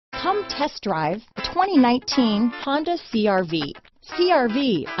Come test drive the 2019 Honda CR-V.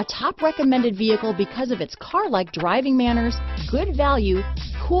 CR-V, a top recommended vehicle because of its car-like driving manners, good value,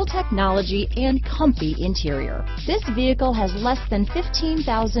 cool technology, and comfy interior. This vehicle has less than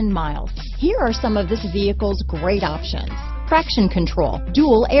 15,000 miles. Here are some of this vehicle's great options: traction control,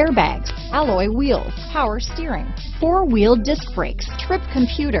 dual airbags, alloy wheels, power steering, four-wheel disc brakes, trip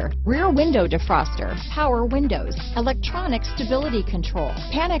computer, rear window defroster, power windows, electronic stability control,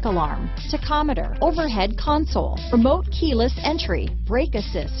 panic alarm, tachometer, overhead console, remote keyless entry, brake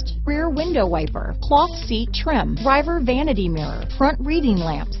assist, rear window wiper, cloth seat trim, driver vanity mirror, front reading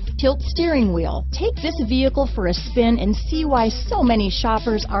lamps, tilt steering wheel. Take this vehicle for a spin and see why so many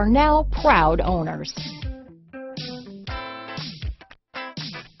shoppers are now proud owners.